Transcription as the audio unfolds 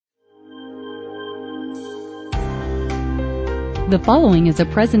The following is a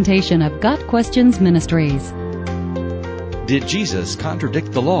presentation of Got Questions Ministries. Did Jesus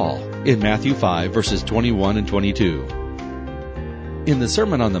contradict the law? In Matthew 5, verses 21 and 22. In the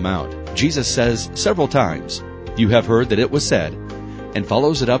Sermon on the Mount, Jesus says several times, "You have heard that it was said," and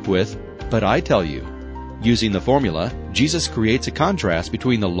follows it up with, "But I tell you." Using the formula, Jesus creates a contrast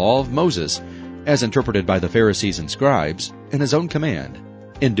between the law of Moses, as interpreted by the Pharisees and scribes, and his own command.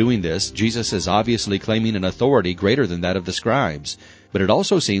 In doing this, Jesus is obviously claiming an authority greater than that of the scribes, but it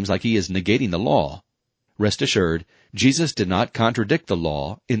also seems like he is negating the law. Rest assured, Jesus did not contradict the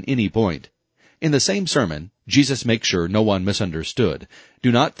law in any point. In the same sermon, Jesus makes sure no one misunderstood.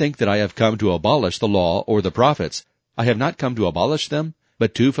 "Do not think that I have come to abolish the law or the prophets. I have not come to abolish them,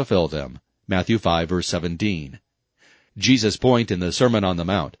 but to fulfill them." Matthew 5, verse 17. Jesus' point in the Sermon on the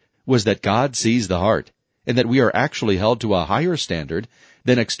Mount was that God sees the heart, and that we are actually held to a higher standard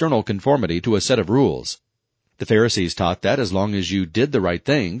than external conformity to a set of rules. The Pharisees taught that as long as you did the right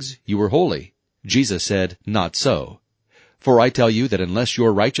things, you were holy. Jesus said, "Not so. For I tell you that unless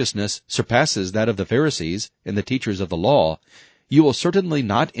your righteousness surpasses that of the Pharisees and the teachers of the law, you will certainly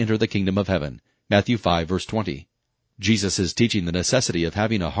not enter the kingdom of heaven." Matthew 5, verse 20. Jesus is teaching the necessity of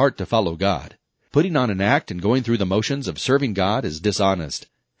having a heart to follow God. Putting on an act and going through the motions of serving God is dishonest.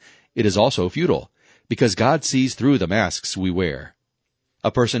 It is also futile, because God sees through the masks we wear. A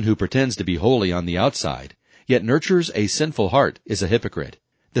person who pretends to be holy on the outside, yet nurtures a sinful heart, is a hypocrite.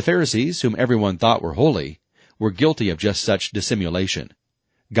 The Pharisees, whom everyone thought were holy, were guilty of just such dissimulation.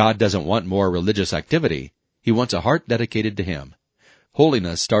 God doesn't want more religious activity. He wants a heart dedicated to Him.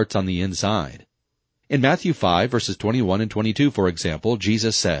 Holiness starts on the inside. In Matthew 5, verses 21 and 22, for example,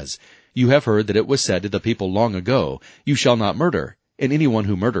 Jesus says, "You have heard that it was said to the people long ago, 'You shall not murder, and anyone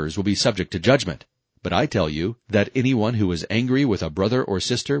who murders will be subject to judgment.' But I tell you that anyone who is angry with a brother or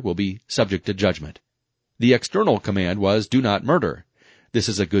sister will be subject to judgment." The external command was, "Do not murder." This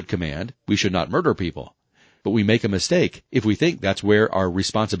is a good command. We should not murder people. But we make a mistake if we think that's where our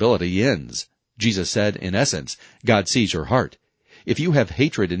responsibility ends. Jesus said, in essence, God sees your heart. If you have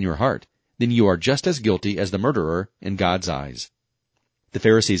hatred in your heart, then you are just as guilty as the murderer in God's eyes. The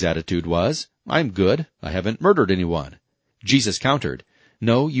Pharisees' attitude was, "I'm good. I haven't murdered anyone." Jesus countered,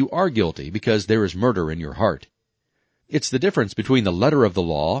 "No, you are guilty because there is murder in your heart." It's the difference between the letter of the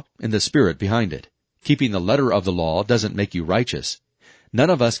law and the spirit behind it. Keeping the letter of the law doesn't make you righteous. None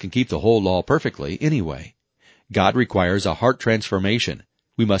of us can keep the whole law perfectly anyway. God requires a heart transformation.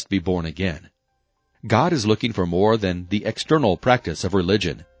 We must be born again. God is looking for more than the external practice of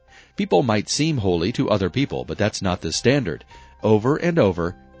religion. People might seem holy to other people, but that's not the standard. Over and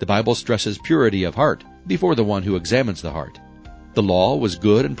over, the Bible stresses purity of heart before the one who examines the heart. The law was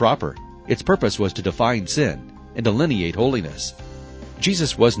good and proper. Its purpose was to define sin and delineate holiness.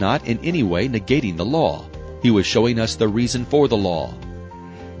 Jesus was not in any way negating the law. He was showing us the reason for the law.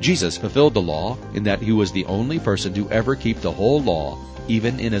 Jesus fulfilled the law in that He was the only person to ever keep the whole law,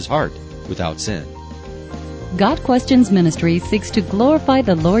 even in His heart, without sin. Got Questions Ministry seeks to glorify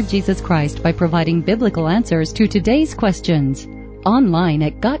the Lord Jesus Christ by providing biblical answers to today's questions. Online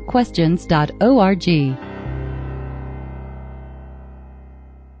at gotquestions.org.